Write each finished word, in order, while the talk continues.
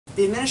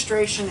The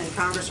administration and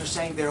Congress are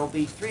saying there will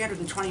be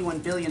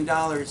 $321 billion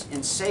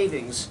in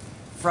savings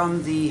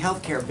from the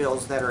health care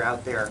bills that are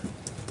out there.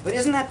 But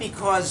isn't that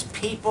because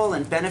people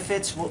and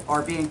benefits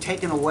are being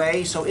taken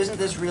away? So isn't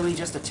this really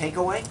just a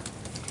takeaway?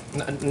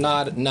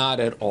 Not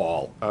at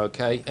all,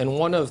 okay? And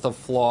one of the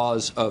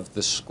flaws of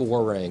the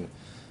scoring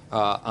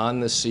on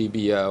the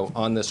CBO,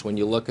 on this, when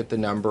you look at the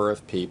number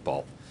of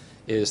people,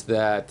 is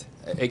that,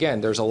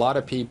 again, there's a lot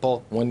of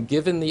people, when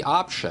given the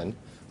option,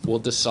 will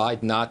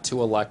decide not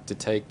to elect to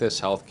take this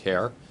health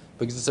care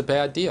because it's a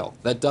bad deal.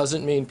 That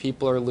doesn't mean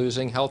people are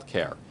losing health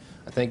care.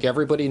 I think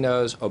everybody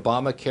knows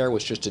Obamacare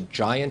was just a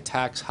giant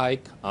tax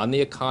hike on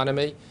the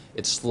economy.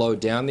 It slowed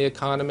down the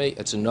economy.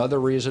 It's another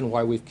reason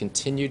why we've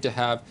continued to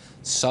have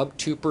sub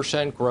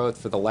 2%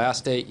 growth for the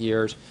last 8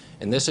 years.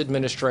 And this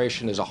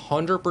administration is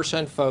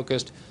 100%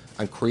 focused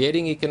on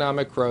creating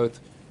economic growth,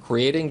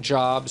 creating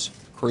jobs,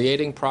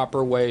 creating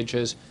proper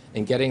wages,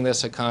 and getting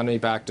this economy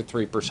back to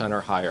 3%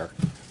 or higher.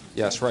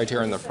 Yes, right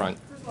here in the front.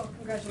 First of all,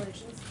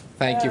 congratulations.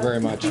 Thank you very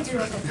much.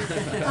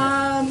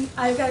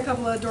 I've got a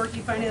couple of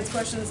dorky finance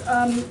questions.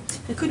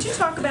 Could you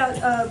talk about,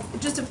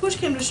 just if push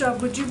came to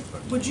shove,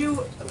 would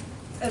you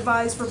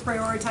advise for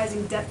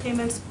prioritizing debt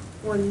payments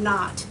or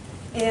not?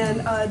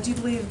 And do you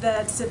believe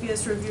that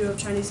CFIUS review of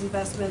Chinese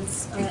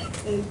investments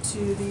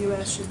into the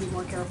U.S. should be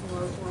more careful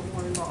or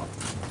more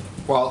involved?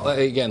 Well,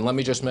 again, let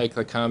me just make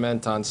the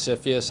comment on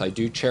CFIUS. I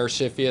do chair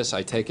CFIUS.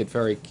 I take it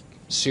very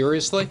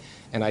seriously,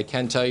 and I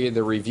can tell you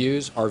the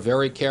reviews are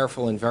very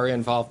careful and very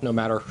involved no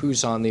matter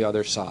who's on the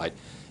other side.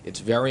 It's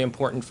very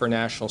important for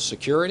national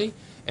security,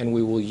 and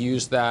we will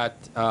use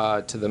that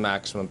to the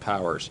maximum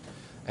powers.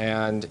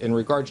 And in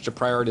regards to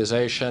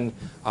prioritization,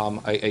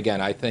 again,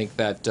 I think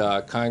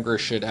that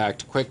Congress should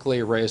act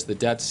quickly, raise the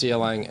debt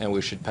ceiling, and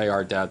we should pay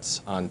our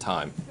debts on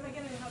time.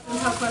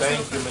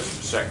 Thank you,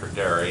 Mr.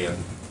 Secretary, and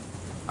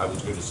I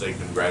was going to say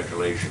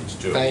congratulations,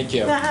 too. Thank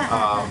you.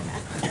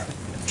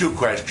 Two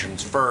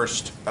questions.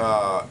 First,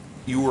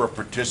 you were a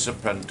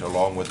participant,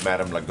 along with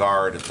Madame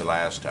Lagarde, at the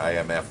last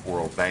IMF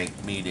World Bank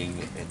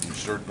meeting, and you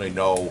certainly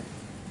know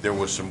there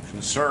was some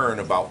concern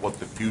about what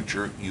the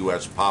future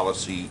U.S.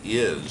 policy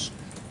is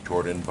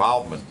toward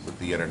involvement with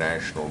the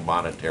International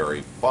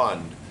Monetary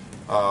Fund.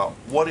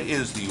 What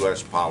is the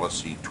U.S.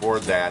 policy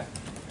toward that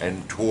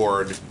and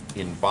toward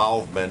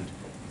involvement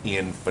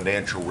in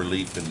financial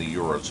relief in the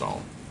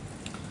Eurozone?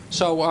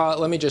 So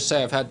let me just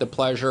say I've had the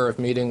pleasure of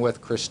meeting with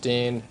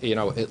Christine,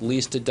 at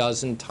least a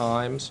dozen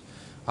times.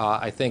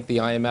 I think the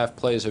IMF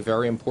plays a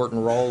very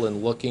important role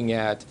in looking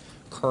at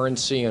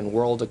currency and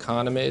world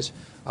economies.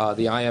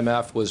 The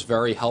IMF was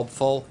very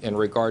helpful in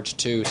regards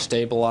to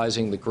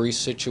stabilizing the Greece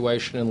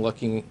situation and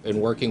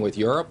working with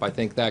Europe. I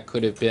think that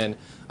could have been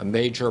a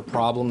major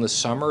problem this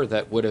summer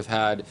that would have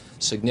had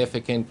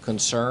significant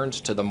concerns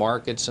to the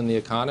markets and the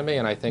economy,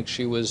 and I think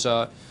she was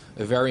a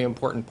very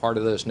important part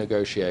of those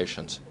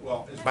negotiations.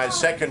 Well, my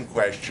second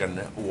question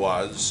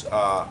was,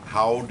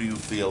 how do you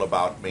feel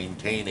about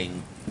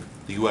maintaining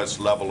the U.S.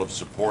 level of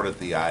support at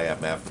the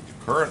IMF at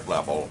the current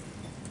level,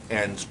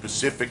 and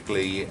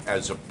specifically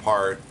as a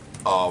part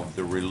of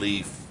the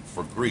relief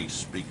for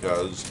Greece,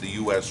 because the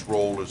U.S.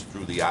 role is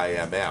through the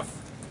IMF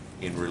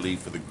in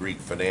relief of the Greek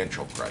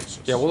financial crisis?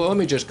 Yeah, well, let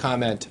me just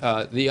comment.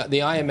 The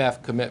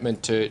IMF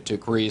commitment to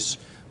Greece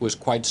was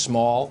quite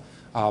small.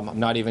 I'm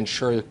not even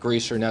sure that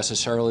Greece are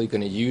necessarily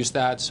going to use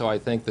that, so I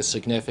think the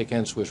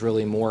significance was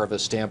really more of a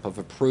stamp of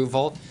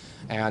approval.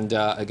 And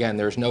again,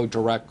 there's no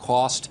direct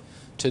cost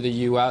to the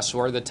U.S.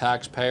 or the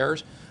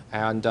taxpayers,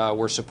 and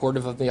we're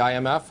supportive of the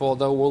IMF,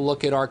 although we'll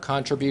look at our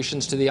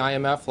contributions to the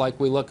IMF like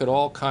we look at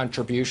all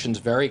contributions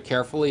very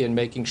carefully and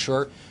making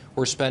sure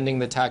we're spending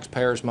the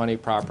taxpayers' money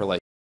properly.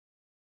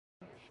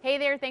 Hey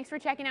there, thanks for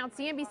checking out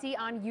CNBC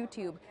on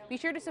YouTube. Be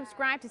sure to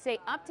subscribe to stay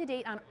up to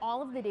date on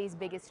all of the day's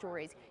biggest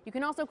stories. You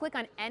can also click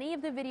on any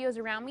of the videos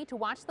around me to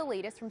watch the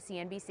latest from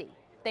CNBC.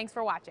 Thanks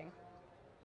for watching.